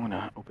case, I want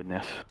to open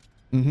this.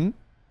 Mm-hmm.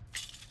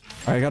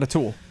 Alright, I got a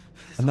tool.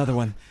 Another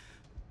one.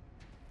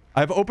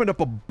 I've opened up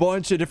a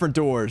bunch of different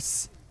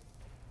doors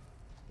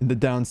in the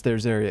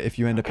downstairs area if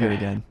you end up here Okay.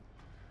 again.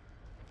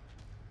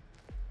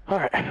 All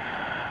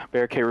right.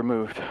 Barricade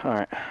removed. All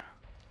right.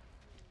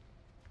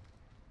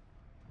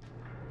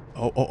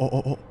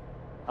 Oh.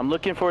 I'm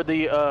looking for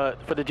the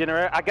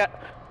generator.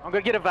 I'm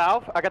gonna get a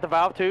valve. I got the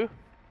valve too.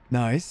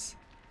 Nice.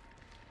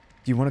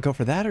 Do you want to go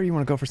for that or you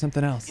want to go for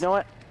something else? You know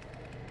what?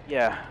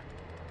 Yeah.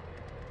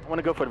 I want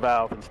to go for the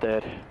valve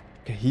instead.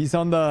 Okay, he's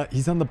on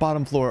the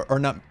bottom floor, or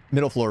not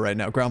middle floor right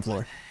now, ground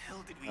floor.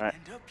 How did we Alright.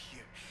 end up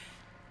here?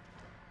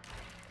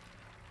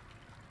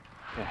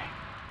 Okay.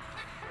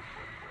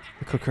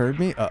 The cook heard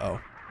me? Uh-oh.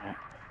 Alright.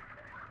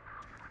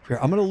 Here,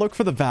 I'm gonna look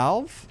for the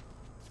valve.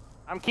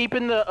 I'm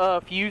keeping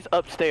the fuse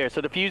upstairs.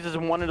 So the fuse is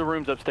in one of the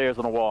rooms upstairs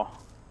on the wall.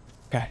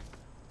 Okay.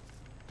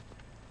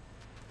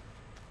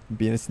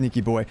 Being a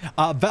sneaky boy.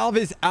 Valve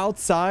is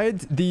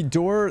outside the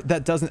door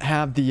that doesn't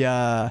have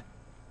the,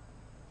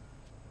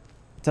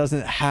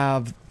 doesn't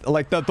have,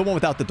 like, the one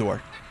without the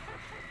door.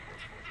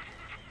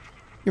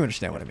 You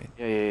understand what I mean.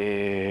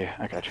 Yeah.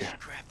 I got you.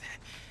 Grab that.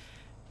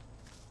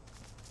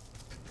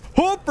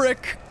 Oh,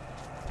 frick!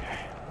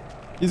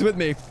 He's with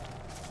me.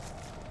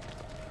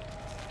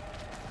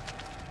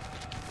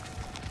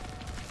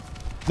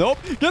 Nope.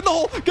 Get in the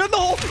hole! Get in the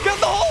hole! Get in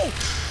the hole!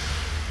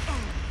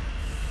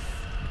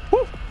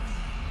 Woo.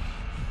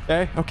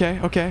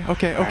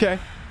 Okay.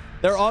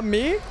 They're on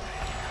me?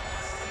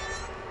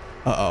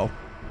 Uh-oh.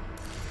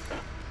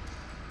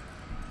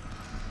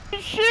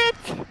 Shit!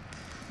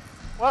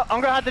 Well,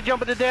 I'm gonna have to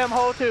jump in the damn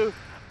hole too.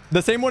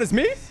 The same one as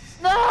me?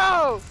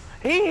 No!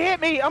 He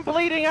hit me. I'm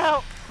bleeding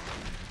out.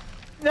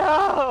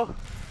 No!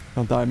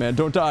 Don't die, man.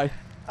 Don't die.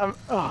 I'm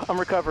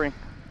recovering.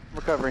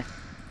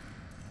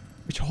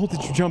 Which hole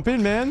did you jump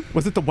in, man?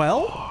 Was it the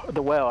well?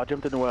 The well. I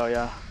jumped in the well.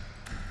 Yeah.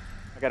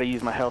 I gotta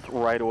use my health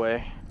right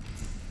away.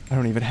 I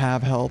don't even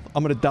have health.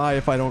 I'm gonna die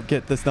if I don't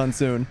get this done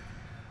soon.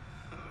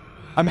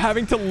 I'm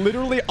having to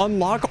literally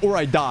unlock or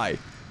I die.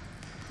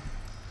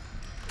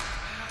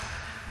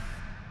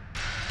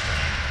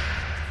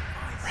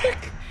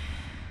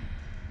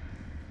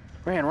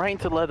 Ran right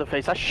into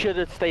Leatherface. I should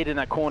have stayed in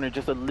that corner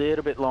just a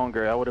little bit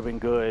longer. That would have been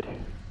good.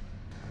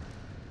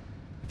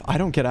 If I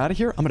don't get out of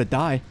here, I'm gonna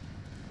die.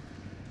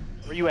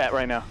 Where you at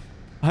right now?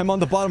 I'm on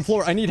the bottom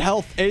floor. I need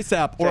health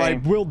ASAP or I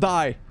Same. will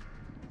die.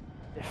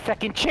 The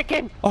fucking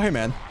chicken! Oh, hey,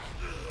 man.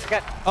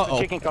 The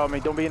chicken called me.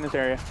 Don't be in this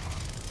area.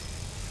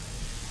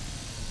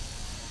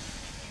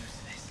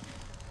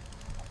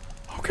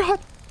 Oh God.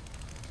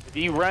 If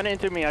you run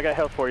into me, I got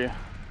health for you.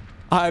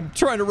 I'm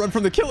trying to run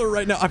from the killer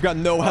right now. I've got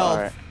no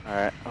health. All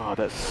right. Oh,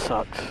 that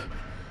sucks.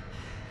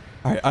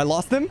 All right, I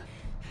lost him.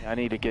 I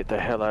need to get the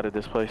hell out of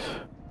this place.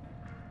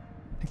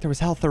 I think there was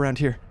health around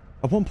here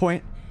at one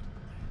point.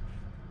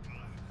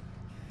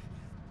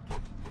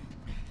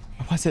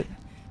 Where was it?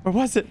 Where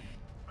was it?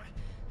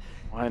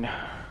 One.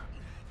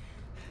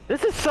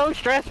 This is so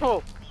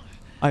stressful.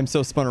 I'm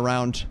so spun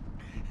around.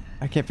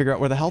 I can't figure out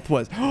where the health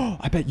was. Oh,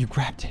 I bet you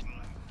grabbed it.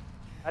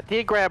 I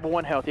did grab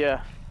 1 health,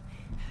 yeah.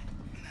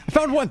 I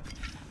found one.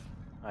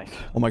 Nice.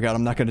 Oh my God,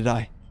 I'm not gonna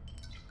die.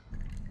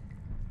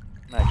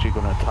 I'm actually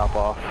gonna top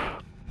off.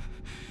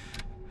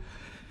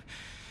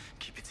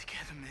 Keep it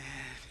together, man.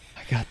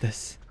 I got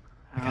this.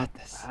 I got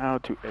this. How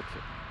to exit?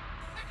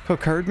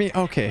 Cook heard me?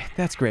 Okay,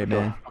 that's great,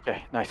 man.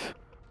 Okay, nice.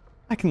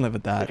 I can live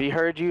with that. If he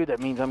heard you, that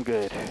means I'm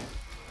good.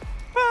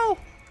 Well,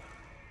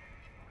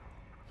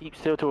 Keep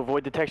still to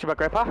avoid detection by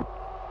Grandpa.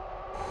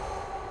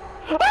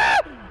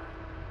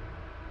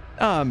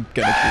 I'm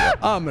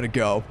gonna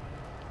go.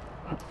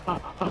 I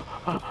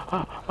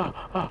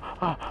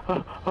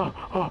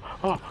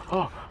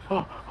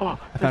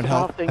found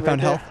health. I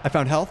found health. I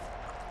found health.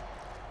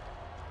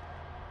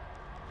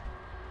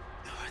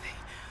 Are they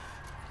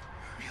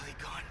really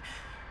gone?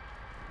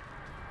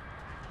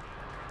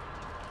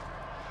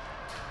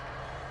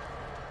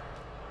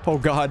 Oh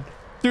God.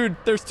 Dude,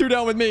 there's 2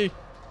 down with me.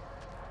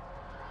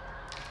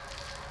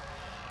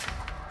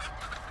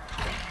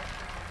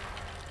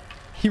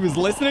 He was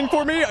listening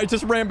for me. I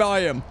just ran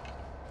by him.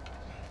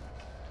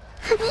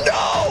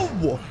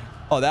 No!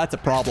 Oh, that's a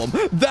problem.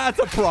 That's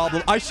a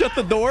problem. I shut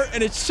the door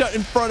and it's shut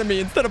in front of me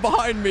instead of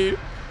behind me.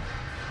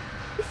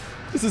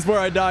 This is where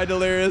I die,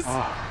 Delirious.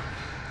 Oh.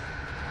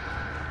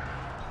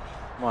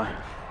 Come on.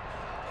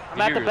 I'm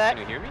at the back.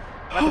 Can you hear me?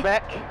 I'm at the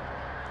back.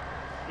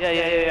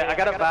 Yeah. I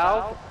got a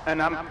valve and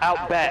I'm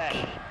out back.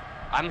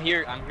 I'm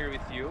here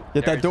with you.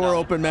 Get that door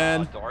open,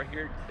 man. Door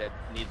here that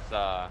needs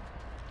Oh.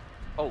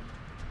 I'm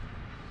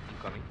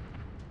coming.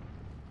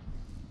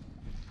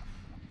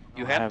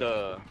 You have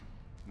the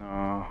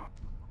No.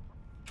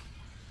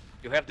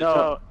 You have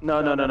the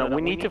No.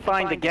 We need to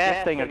find the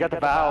gas thing. I got the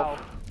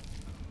valve.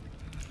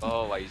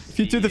 Oh, I see. If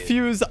you do the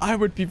fuse, I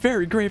would be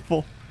very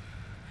grateful.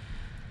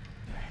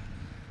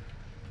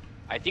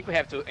 I think we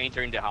have to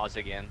enter in the house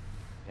again.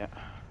 Yeah.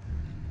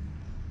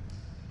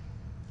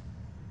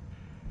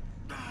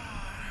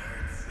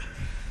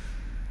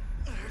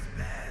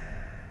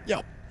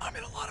 Yep, I'm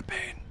in a lot of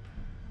pain.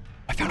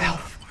 I found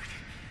health.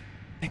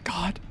 Thank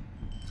God.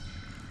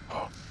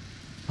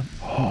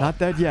 I'm not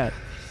dead yet.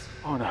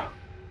 Oh no.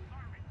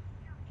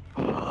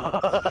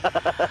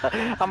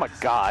 I'm a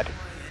god.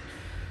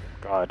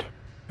 God.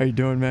 How you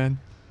doing, man?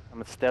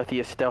 I'm a stealthy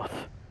as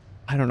stealth.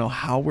 I don't know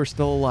how we're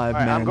still alive,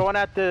 All right, man. I'm going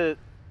at the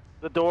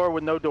door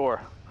with no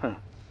door.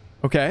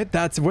 Okay,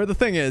 that's where the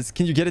thing is.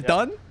 Can you get it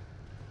done?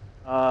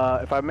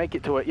 If I make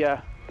it to it,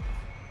 yeah.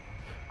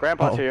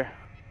 Grandpa's here.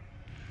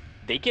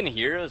 They can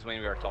hear us when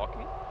we are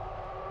talking.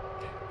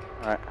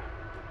 All right.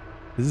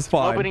 This is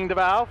fine. Opening the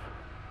valve.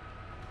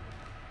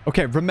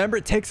 Okay, remember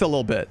it takes a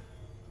little bit.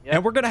 Yep.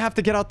 And we're going to have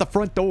to get out the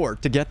front door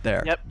to get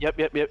there. Yep.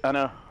 I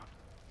know.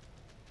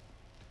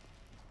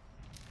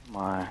 Come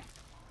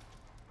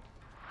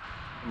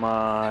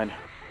on.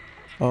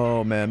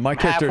 Oh, man. My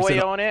character's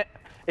Halfway on it.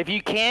 If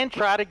you can,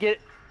 try to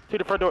get to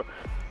the front door.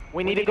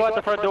 We need to go out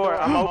the front door.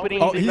 I'm opening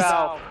the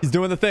valve. He's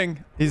doing the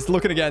thing. He's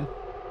looking again.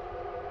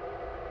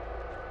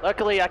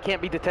 Luckily, I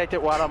can't be detected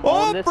while I'm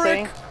on this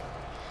thing.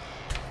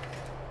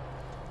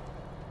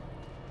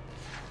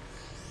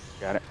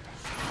 Got it.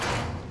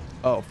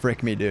 Oh,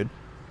 frick me, dude.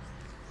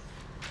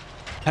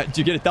 Did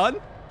you get it done?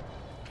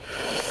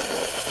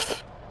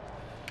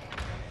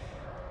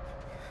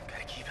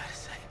 Gotta keep out of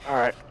sight. All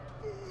right.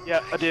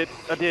 Yeah, I did.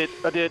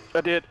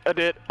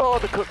 Oh,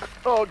 the cook.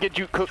 Oh, get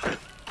you, cook.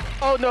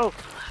 Oh, no.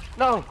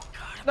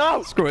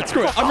 Screw it.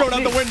 I'm going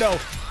out the window.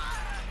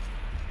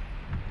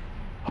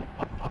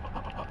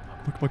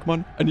 Come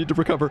on. I need to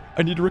recover.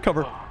 Oh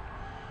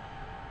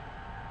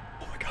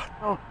my God.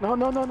 Oh, no.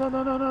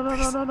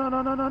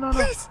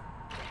 Please.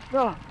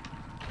 No.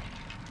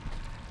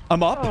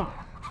 I'm up. Oh.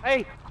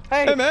 Hey,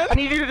 man. I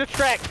need you to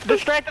distract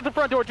at the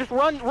front door. Just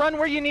run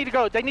where you need to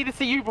go. They need to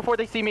see you before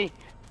they see me.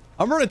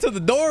 I'm running to the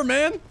door,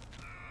 man.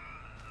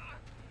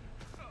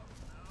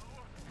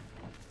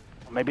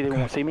 Maybe they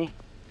won't see me.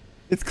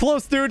 It's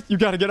close, dude. You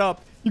gotta get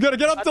up.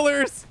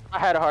 Delirious. I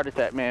had a heart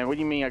attack, man. What do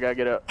you mean I gotta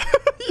get up?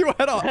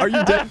 Are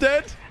you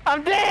dead?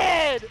 I'm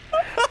dead.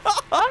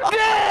 Come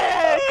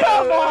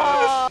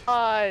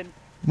on.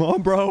 Come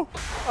on, bro. All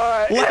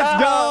right.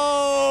 Let's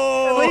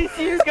go. At least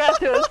you got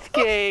to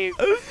escape.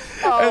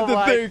 And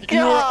to think,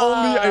 you were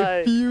only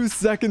a few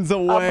seconds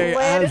away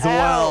as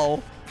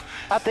well.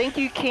 I think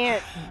you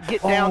can't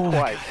get down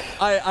twice.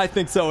 I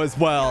think so as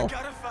well.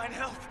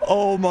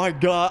 Oh my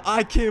God.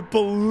 I can't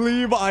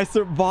believe I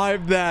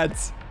survived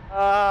that.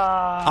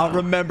 I'll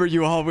remember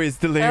you always,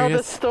 Tell the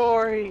Delirious.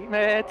 story,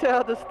 man.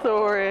 Tell the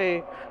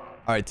story.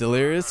 All right,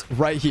 Delirious,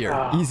 right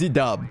here. Easy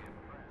dub.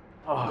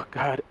 Oh,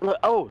 God. Look,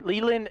 oh,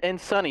 Leland and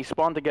Sunny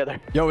spawned together.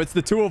 Yo, it's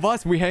the two of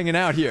us. We hanging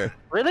out here.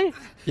 Really?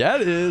 Yeah,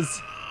 it is.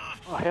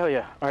 Oh, hell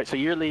yeah. All right, so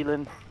you're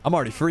Leland. I'm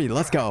already free.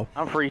 Let's go.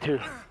 I'm free, too.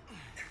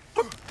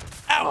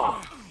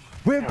 Ow.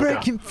 We're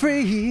breaking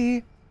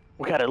free.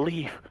 We gotta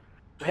leave.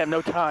 We have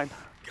no time.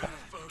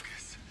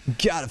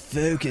 Gotta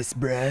focus,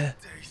 bruh.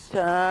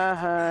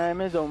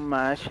 Time is on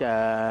my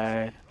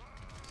side.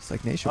 It's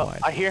like nationwide.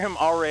 I hear him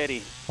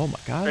already. Oh my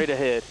god. Straight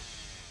ahead.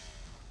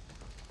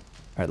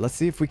 All right, let's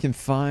see if we can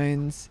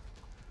find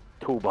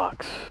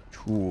Toolbox.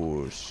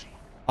 tools.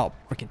 Oh,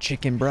 freaking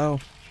chicken, bro.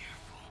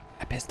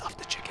 I pissed off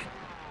the chicken.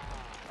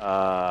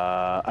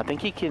 I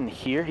think he can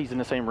hear. He's in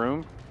the same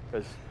room.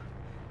 Because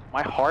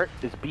my heart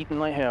is beating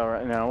like hell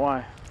right now.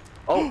 Why?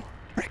 Oh.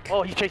 Frick.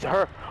 Oh, he's chasing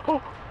her.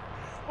 Oh.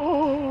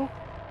 Oh.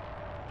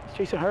 He's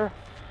chasing her.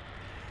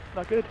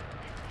 Not good.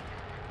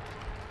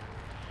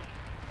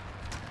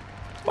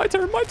 My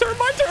turn, my turn,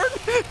 my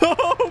turn.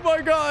 Oh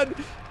my god.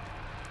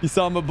 You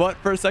saw my butt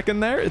for a second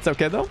there. It's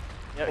okay though.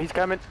 Yeah, he's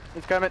coming.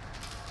 He's coming.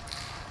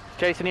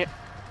 Chasing you.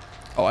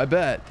 Oh, I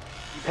bet.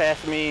 You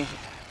passed me.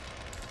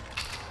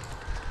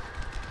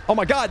 Oh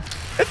my god.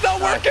 It's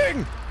not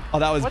working. Oh,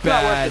 that was What's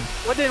not bad. working?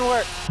 What didn't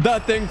work?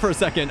 That thing for a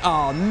second.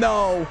 Oh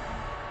no.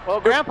 Well,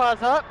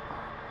 Grandpa's up.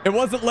 It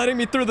wasn't letting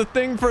me through the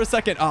thing for a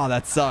second. Oh,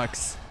 that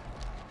sucks.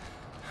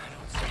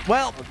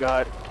 Well. Oh,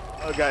 God.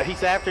 Oh, God.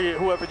 He's after you,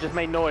 whoever just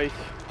made noise.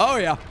 Oh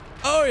yeah.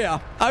 Oh yeah.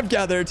 I've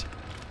gathered.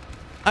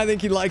 I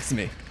think he likes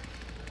me.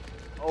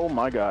 Oh,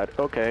 my God.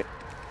 Okay.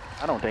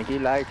 I don't think he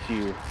likes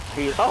you.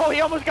 Oh,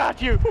 he almost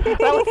got you. That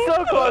was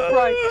so close,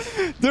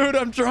 Bryce. Dude,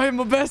 I'm trying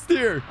my best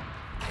here.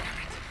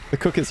 The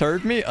cook has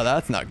heard me? Oh,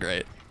 that's not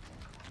great.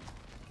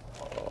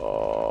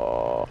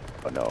 Oh,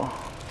 no.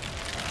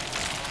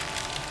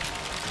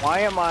 Why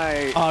am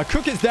I...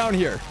 Cook is down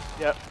here.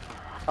 Yep.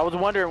 I was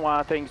wondering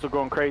why things were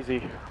going crazy.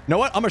 You know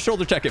what? I'm gonna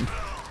shoulder check him.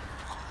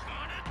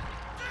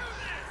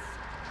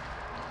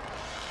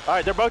 All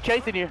right, they're both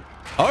chasing you.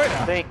 Oh I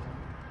yeah. think.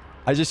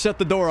 I just shut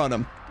the door on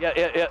him. Yeah.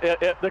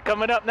 They're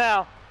coming up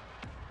now.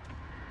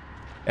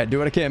 Yeah, do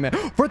what I can, man.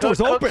 Front door's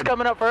Cook's open.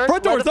 coming up first.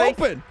 Front door's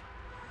Leatherface- open.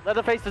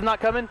 Leatherface is not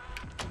coming.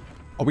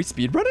 Are we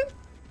speed running?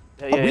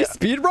 Yeah, Are we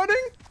speed running?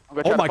 I'm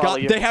gonna try Oh my to follow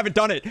god, you. they haven't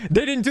done it.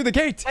 They didn't do the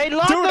gate. They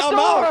locked Dude, the I'm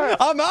door. out.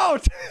 I'm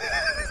out.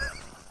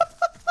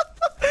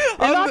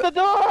 They locked the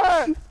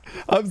door.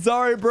 I'm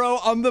sorry, bro.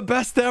 I'm the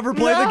best to ever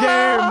play the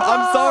game.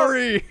 I'm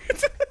sorry.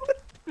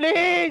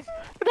 Please.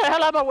 Get the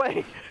hell out of my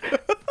way.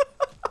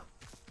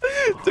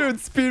 Dude,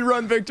 speed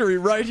run victory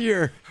right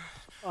here.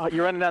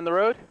 You're running down the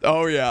road?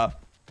 Oh yeah.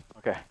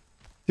 Okay.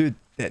 Dude,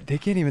 they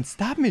can't even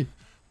stop me.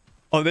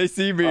 Oh, they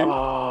see me.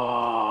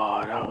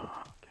 Oh, no.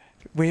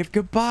 Wave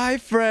goodbye,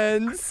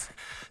 friends.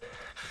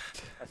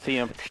 I see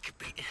him.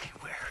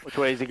 Which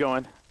way is he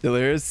going?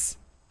 Delirious.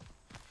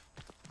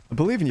 I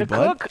believe in you, The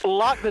bud. cook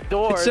locked the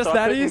door. It's just so I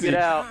that couldn't easy. Get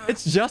out.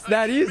 It's just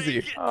that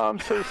easy. Oh, I'm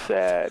so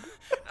sad.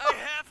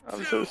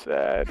 I'm so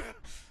sad.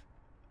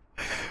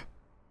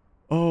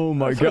 Oh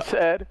my I'm god. so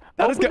sad.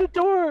 That is Open the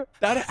door.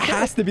 That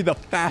has to be the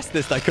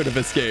fastest I could have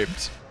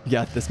escaped. You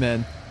got this,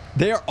 man.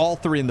 They are all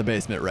three in the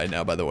basement right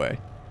now, by the way.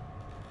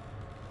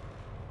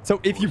 So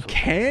if you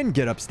can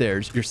get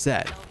upstairs, you're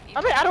set.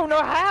 I mean, I don't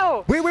know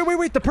how.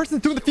 Wait. The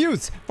person's doing the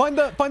fuse. Find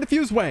the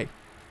fuse way.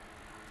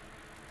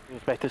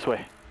 It's back this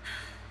way.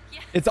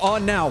 It's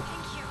on now.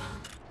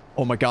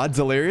 Oh my god,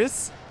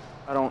 Delirious.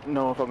 I don't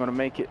know if I'm gonna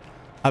make it.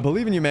 I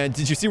believe in you, man.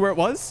 Did you see where it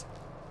was?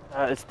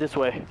 It's this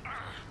way.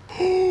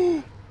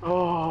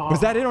 Was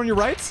that it on your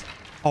right?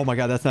 Oh my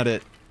god, that's not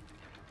it.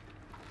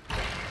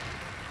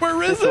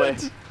 Where is This way.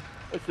 it?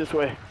 It's this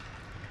way.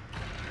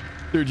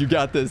 Dude, you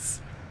got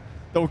this.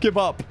 Don't give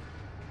up.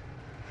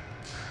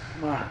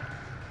 Come on.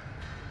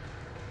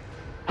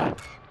 I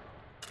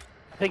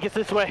think it's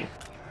this way.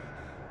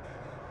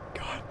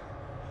 God.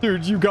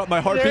 Dude, you got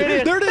my heartbeat. There it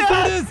is. There it is.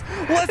 There it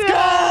is. Let's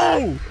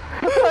go.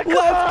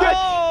 Let's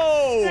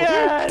go.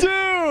 Yes.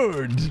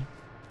 Dude.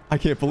 I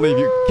can't believe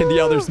you. Can the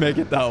others make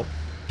it, though?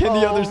 Can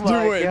the others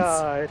do it?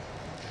 God.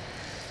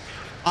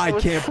 I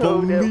was can't so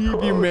damn believe you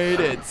close. made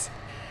it.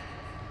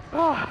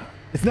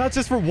 It's not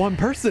just for one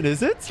person,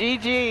 is it?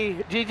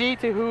 GG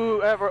to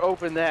whoever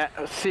opened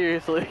that.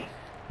 Seriously.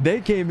 They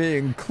came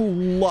in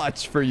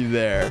clutch for you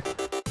there.